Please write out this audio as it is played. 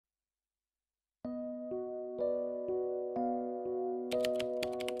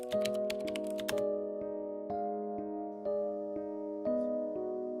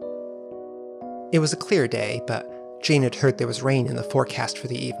It was a clear day, but Jane had heard there was rain in the forecast for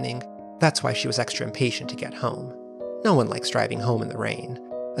the evening. That's why she was extra impatient to get home. No one likes driving home in the rain,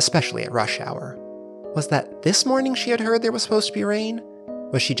 especially at rush hour. Was that this morning she had heard there was supposed to be rain?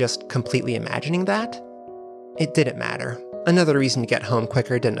 Was she just completely imagining that? It didn't matter. Another reason to get home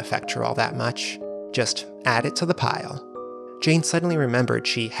quicker didn't affect her all that much. Just add it to the pile. Jane suddenly remembered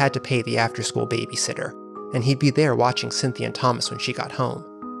she had to pay the after-school babysitter, and he'd be there watching Cynthia and Thomas when she got home.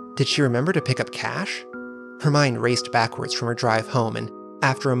 Did she remember to pick up cash? Her mind raced backwards from her drive home, and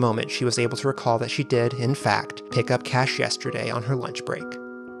after a moment she was able to recall that she did, in fact, pick up cash yesterday on her lunch break.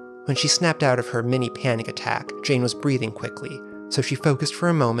 When she snapped out of her mini panic attack, Jane was breathing quickly, so she focused for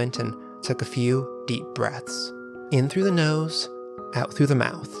a moment and took a few deep breaths. In through the nose, out through the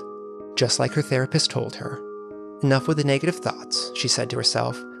mouth, just like her therapist told her. Enough with the negative thoughts, she said to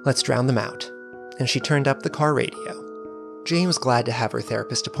herself. Let's drown them out. And she turned up the car radio. Jane was glad to have her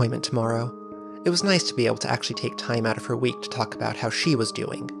therapist appointment tomorrow. It was nice to be able to actually take time out of her week to talk about how she was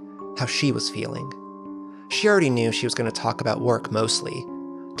doing, how she was feeling. She already knew she was going to talk about work mostly.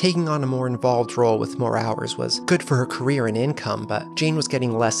 Taking on a more involved role with more hours was good for her career and income, but Jane was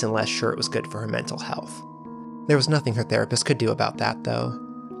getting less and less sure it was good for her mental health. There was nothing her therapist could do about that, though.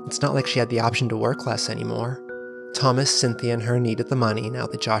 It's not like she had the option to work less anymore. Thomas, Cynthia, and her needed the money now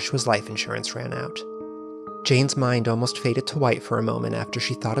that Joshua's life insurance ran out. Jane's mind almost faded to white for a moment after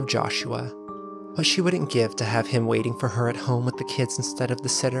she thought of Joshua. What she wouldn't give to have him waiting for her at home with the kids instead of the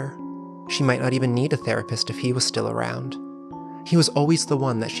sitter. She might not even need a therapist if he was still around. He was always the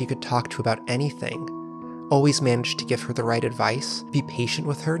one that she could talk to about anything. Always managed to give her the right advice, be patient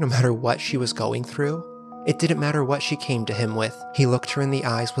with her no matter what she was going through. It didn't matter what she came to him with, he looked her in the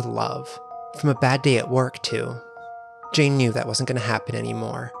eyes with love. From a bad day at work, too. Jane knew that wasn't going to happen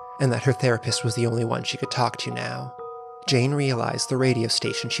anymore, and that her therapist was the only one she could talk to now. Jane realized the radio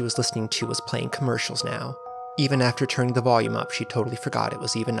station she was listening to was playing commercials now. Even after turning the volume up, she totally forgot it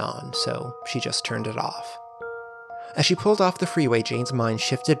was even on, so she just turned it off. As she pulled off the freeway, Jane's mind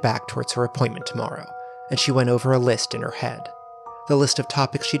shifted back towards her appointment tomorrow, and she went over a list in her head. The list of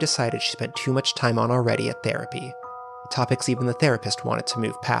topics she decided she spent too much time on already at therapy. Topics even the therapist wanted to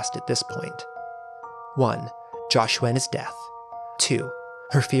move past at this point. 1. Joshua and his death. 2.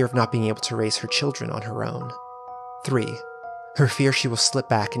 Her fear of not being able to raise her children on her own. 3. Her fear she will slip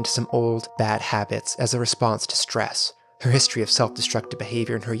back into some old, bad habits as a response to stress. Her history of self-destructive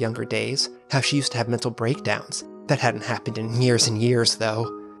behavior in her younger days. How she used to have mental breakdowns. That hadn't happened in years and years,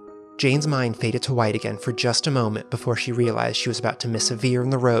 though. Jane's mind faded to white again for just a moment before she realized she was about to miss a veer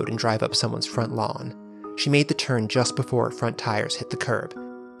in the road and drive up someone's front lawn. She made the turn just before her front tires hit the curb,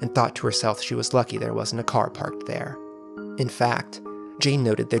 and thought to herself she was lucky there wasn't a car parked there. In fact, Jane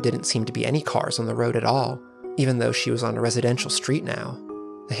noted there didn't seem to be any cars on the road at all, even though she was on a residential street now.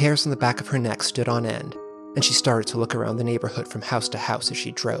 The hairs on the back of her neck stood on end, and she started to look around the neighborhood from house to house as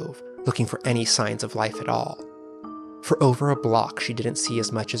she drove, looking for any signs of life at all. For over a block, she didn't see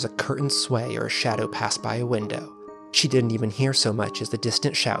as much as a curtain sway or a shadow pass by a window. She didn't even hear so much as the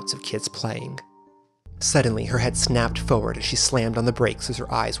distant shouts of kids playing. Suddenly, her head snapped forward as she slammed on the brakes as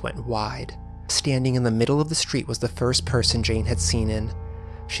her eyes went wide. Standing in the middle of the street was the first person Jane had seen in,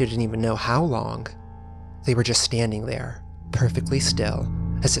 she didn't even know how long. They were just standing there, perfectly still,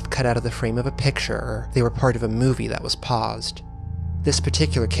 as if cut out of the frame of a picture, or they were part of a movie that was paused. This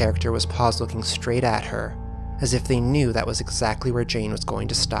particular character was paused looking straight at her, as if they knew that was exactly where Jane was going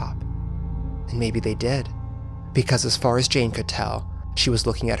to stop. And maybe they did, because as far as Jane could tell, she was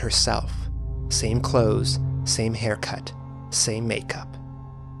looking at herself. Same clothes, same haircut, same makeup.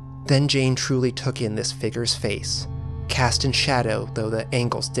 Then Jane truly took in this figure's face, cast in shadow though the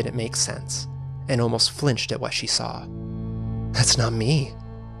angles didn't make sense, and almost flinched at what she saw. "That's not me,"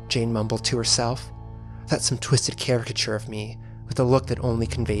 Jane mumbled to herself. "That's some twisted caricature of me, with a look that only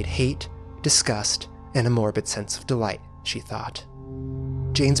conveyed hate, disgust, and a morbid sense of delight," she thought.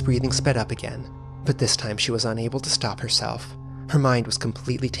 Jane's breathing sped up again, but this time she was unable to stop herself. Her mind was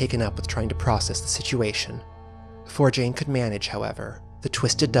completely taken up with trying to process the situation. Before Jane could manage, however, the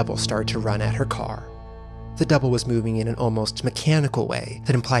twisted double started to run at her car. The double was moving in an almost mechanical way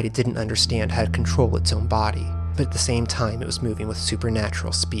that implied it didn't understand how to control its own body, but at the same time it was moving with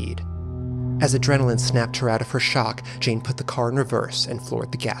supernatural speed. As adrenaline snapped her out of her shock, Jane put the car in reverse and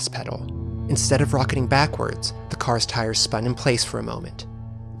floored the gas pedal. Instead of rocketing backwards, the car's tires spun in place for a moment,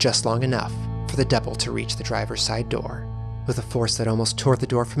 just long enough for the double to reach the driver's side door. With a force that almost tore the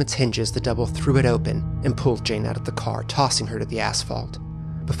door from its hinges, the double threw it open and pulled Jane out of the car, tossing her to the asphalt.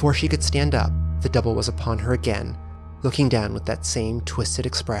 Before she could stand up, the double was upon her again, looking down with that same twisted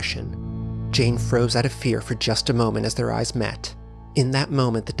expression. Jane froze out of fear for just a moment as their eyes met. In that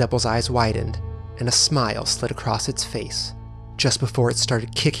moment, the double's eyes widened, and a smile slid across its face, just before it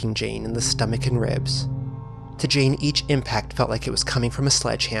started kicking Jane in the stomach and ribs. To Jane, each impact felt like it was coming from a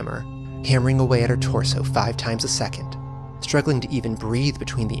sledgehammer, hammering away at her torso 5 times a second. Struggling to even breathe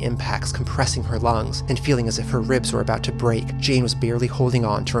between the impacts, compressing her lungs, and feeling as if her ribs were about to break, Jane was barely holding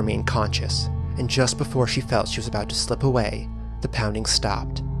on to remain conscious, and just before she felt she was about to slip away, the pounding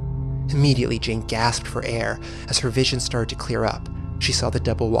stopped. Immediately, Jane gasped for air. As her vision started to clear up, she saw the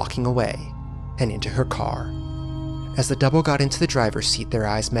double walking away, and into her car. As the double got into the driver's seat, their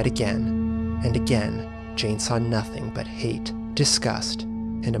eyes met again, and again, Jane saw nothing but hate, disgust,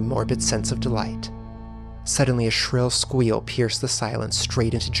 and a morbid sense of delight. Suddenly, a shrill squeal pierced the silence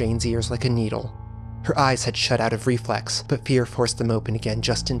straight into Jane's ears like a needle. Her eyes had shut out of reflex, but fear forced them open again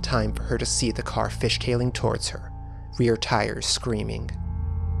just in time for her to see the car fishtailing towards her, rear tires screaming.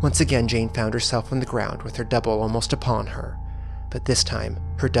 Once again, Jane found herself on the ground with her double almost upon her, but this time,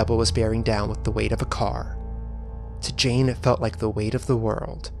 her double was bearing down with the weight of a car. To Jane, it felt like the weight of the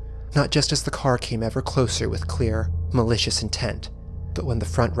world, not just as the car came ever closer with clear, malicious intent, but when the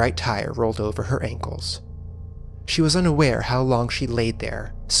front right tire rolled over her ankles. She was unaware how long she laid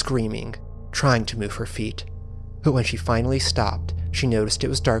there, screaming, trying to move her feet, but when she finally stopped, she noticed it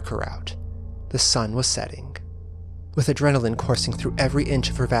was darker out. The sun was setting. With adrenaline coursing through every inch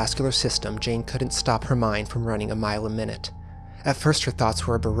of her vascular system, Jane couldn't stop her mind from running a mile a minute. At first, her thoughts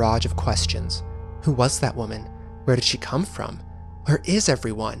were a barrage of questions. Who was that woman? Where did she come from? Where is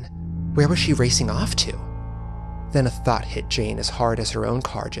everyone? Where was she racing off to? Then a thought hit Jane as hard as her own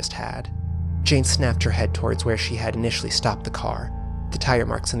car just had. Jane snapped her head towards where she had initially stopped the car. The tire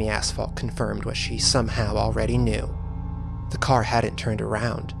marks in the asphalt confirmed what she somehow already knew. The car hadn't turned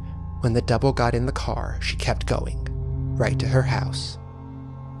around. When the double got in the car, she kept going, right to her house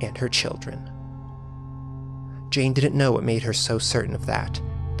and her children. Jane didn't know what made her so certain of that,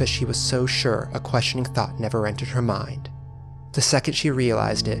 but she was so sure a questioning thought never entered her mind. The second she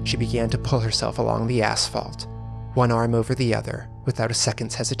realized it, she began to pull herself along the asphalt, one arm over the other, without a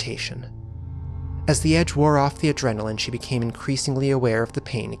second's hesitation. As the edge wore off the adrenaline, she became increasingly aware of the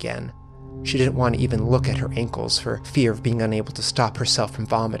pain again. She didn't want to even look at her ankles for fear of being unable to stop herself from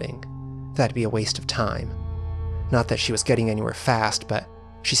vomiting. That'd be a waste of time. Not that she was getting anywhere fast, but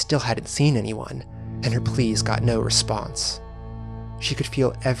she still hadn't seen anyone, and her pleas got no response. She could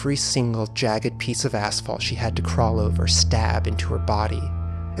feel every single jagged piece of asphalt she had to crawl over stab into her body,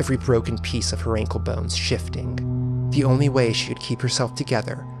 every broken piece of her ankle bones shifting. The only way she could keep herself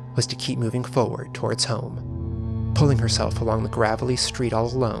together was to keep moving forward towards home. Pulling herself along the gravelly street all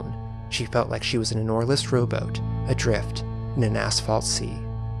alone, she felt like she was in an oarless rowboat, adrift in an asphalt sea.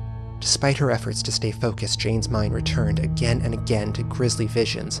 Despite her efforts to stay focused, Jane's mind returned again and again to grisly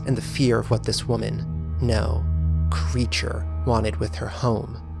visions and the fear of what this woman, no, creature, wanted with her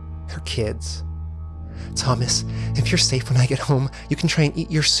home, her kids. Thomas, if you're safe when I get home, you can try and eat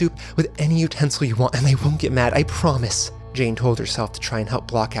your soup with any utensil you want and they won't get mad, I promise. Jane told herself to try and help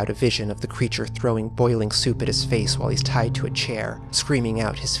block out a vision of the creature throwing boiling soup at his face while he's tied to a chair, screaming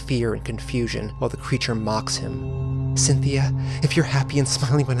out his fear and confusion while the creature mocks him. Cynthia, if you're happy and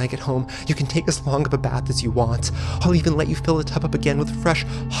smiling when I get home, you can take as long of a bath as you want. I'll even let you fill the tub up again with fresh,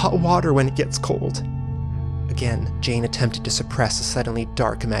 hot water when it gets cold. Again, Jane attempted to suppress a suddenly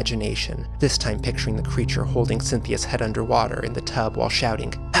dark imagination, this time picturing the creature holding Cynthia's head underwater in the tub while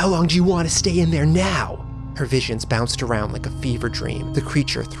shouting, "How long do you want to stay in there now?" Her visions bounced around like a fever dream, the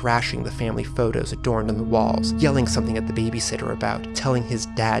creature thrashing the family photos adorned on the walls, yelling something at the babysitter about telling his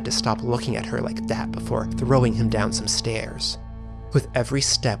dad to stop looking at her like that before throwing him down some stairs. With every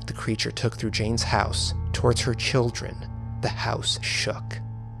step the creature took through Jane's house, towards her children, the house shook.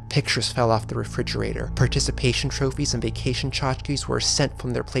 Pictures fell off the refrigerator, participation trophies and vacation tchotchkes were sent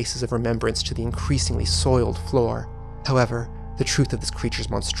from their places of remembrance to the increasingly soiled floor. However, the truth of this creature's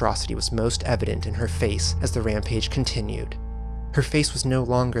monstrosity was most evident in her face as the rampage continued. Her face was no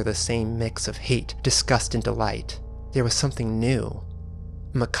longer the same mix of hate, disgust, and delight. There was something new,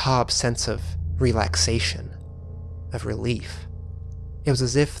 a macabre sense of relaxation, of relief. It was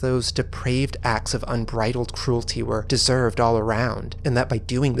as if those depraved acts of unbridled cruelty were deserved all around, and that by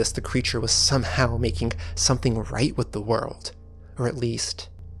doing this the creature was somehow making something right with the world, or at least,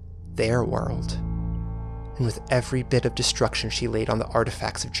 their world. And with every bit of destruction she laid on the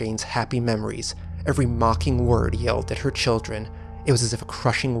artifacts of Jane's happy memories, every mocking word yelled at her children, it was as if a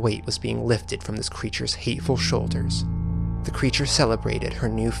crushing weight was being lifted from this creature's hateful shoulders. The creature celebrated her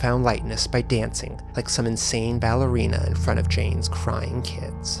newfound lightness by dancing like some insane ballerina in front of Jane's crying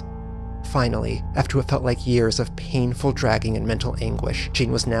kids. Finally, after what felt like years of painful dragging and mental anguish,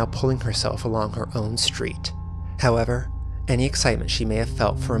 Jane was now pulling herself along her own street. However, any excitement she may have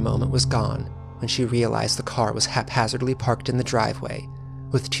felt for a moment was gone when she realized the car was haphazardly parked in the driveway,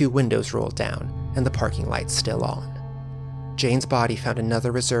 with 2 windows rolled down and the parking lights still on. Jane's body found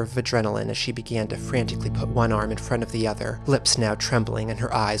another reserve of adrenaline as she began to frantically put one arm in front of the other, lips now trembling and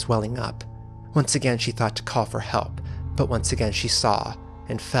her eyes welling up. Once again she thought to call for help, but once again she saw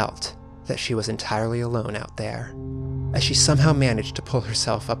and felt that she was entirely alone out there. As she somehow managed to pull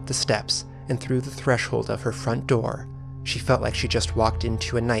herself up the steps and through the threshold of her front door, she felt like she just walked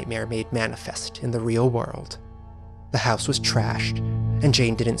into a nightmare made manifest in the real world. The house was trashed, and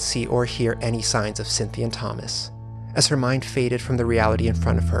Jane didn't see or hear any signs of Cynthia and Thomas. As her mind faded from the reality in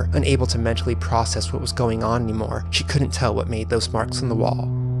front of her, unable to mentally process what was going on anymore, she couldn't tell what made those marks on the wall,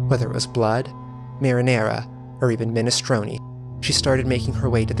 whether it was blood, marinara, or even minestrone. She started making her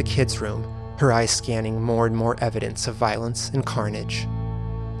way to the kids' room, her eyes scanning more and more evidence of violence and carnage.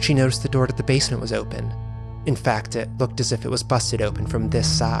 She noticed the door to the basement was open. In fact, it looked as if it was busted open from this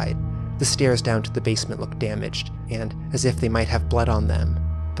side. The stairs down to the basement looked damaged, and as if they might have blood on them.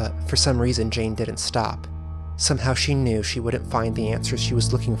 But for some reason, Jane didn't stop. Somehow she knew she wouldn't find the answers she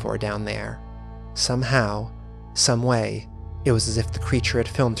was looking for down there. Somehow, some way, it was as if the creature had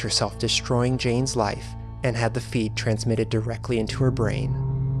filmed herself destroying Jane's life and had the feed transmitted directly into her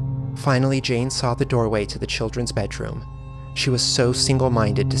brain. Finally, Jane saw the doorway to the children's bedroom. She was so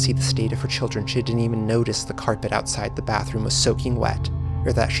single-minded to see the state of her children she didn't even notice the carpet outside the bathroom was soaking wet,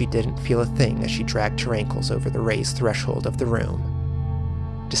 or that she didn't feel a thing as she dragged her ankles over the raised threshold of the room.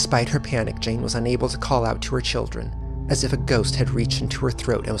 Despite her panic, Jane was unable to call out to her children, as if a ghost had reached into her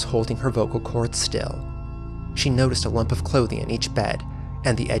throat and was holding her vocal cords still. She noticed a lump of clothing in each bed,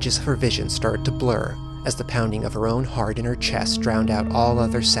 and the edges of her vision started to blur as the pounding of her own heart in her chest drowned out all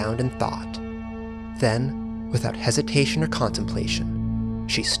other sound and thought. Then, without hesitation or contemplation,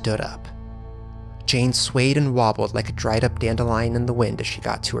 she stood up. Jane swayed and wobbled like a dried-up dandelion in the wind as she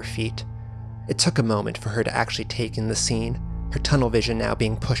got to her feet. It took a moment for her to actually take in the scene, her tunnel vision now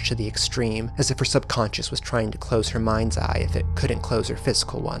being pushed to the extreme, as if her subconscious was trying to close her mind's eye if it couldn't close her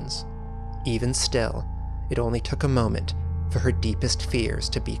physical ones. Even still, it only took a moment for her deepest fears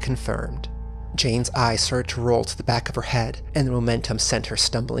to be confirmed. Jane's eyes started to roll to the back of her head, and the momentum sent her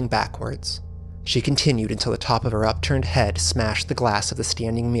stumbling backwards. She continued until the top of her upturned head smashed the glass of the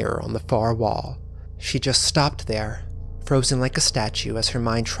standing mirror on the far wall. She just stopped there, frozen like a statue as her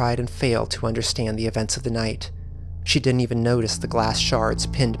mind tried and failed to understand the events of the night. She didn't even notice the glass shards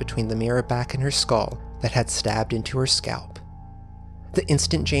pinned between the mirror back and her skull that had stabbed into her scalp. The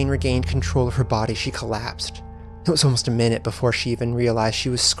instant Jane regained control of her body, she collapsed. It was almost a minute before she even realized she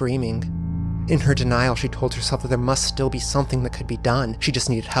was screaming. In her denial, she told herself that there must still be something that could be done. She just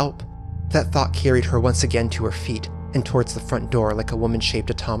needed help. That thought carried her once again to her feet and towards the front door like a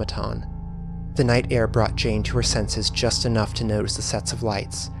woman-shaped automaton. The night air brought Jane to her senses just enough to notice the sets of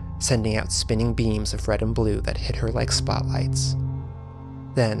lights, sending out spinning beams of red and blue that hit her like spotlights.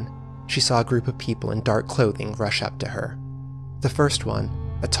 Then, she saw a group of people in dark clothing rush up to her. The first one,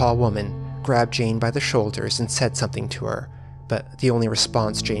 a tall woman, grabbed Jane by the shoulders and said something to her, but the only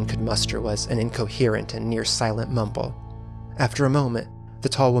response Jane could muster was an incoherent and near-silent mumble. After a moment, the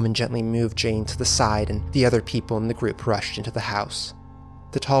tall woman gently moved Jane to the side and the other people in the group rushed into the house.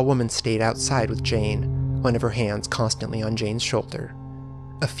 The tall woman stayed outside with Jane, one of her hands constantly on Jane's shoulder.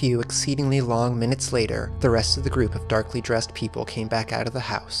 A few exceedingly long minutes later, the rest of the group of darkly dressed people came back out of the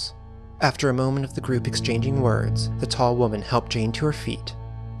house. After a moment of the group exchanging words, the tall woman helped Jane to her feet,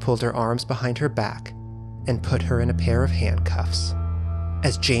 pulled her arms behind her back, and put her in a pair of handcuffs.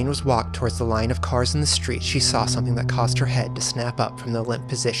 As Jane was walked towards the line of cars in the street, she saw something that caused her head to snap up from the limp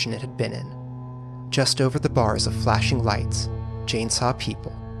position it had been in. Just over the bars of flashing lights, Jane saw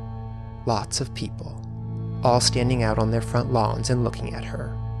people. Lots of people. All standing out on their front lawns and looking at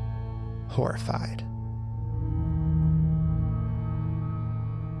her, horrified.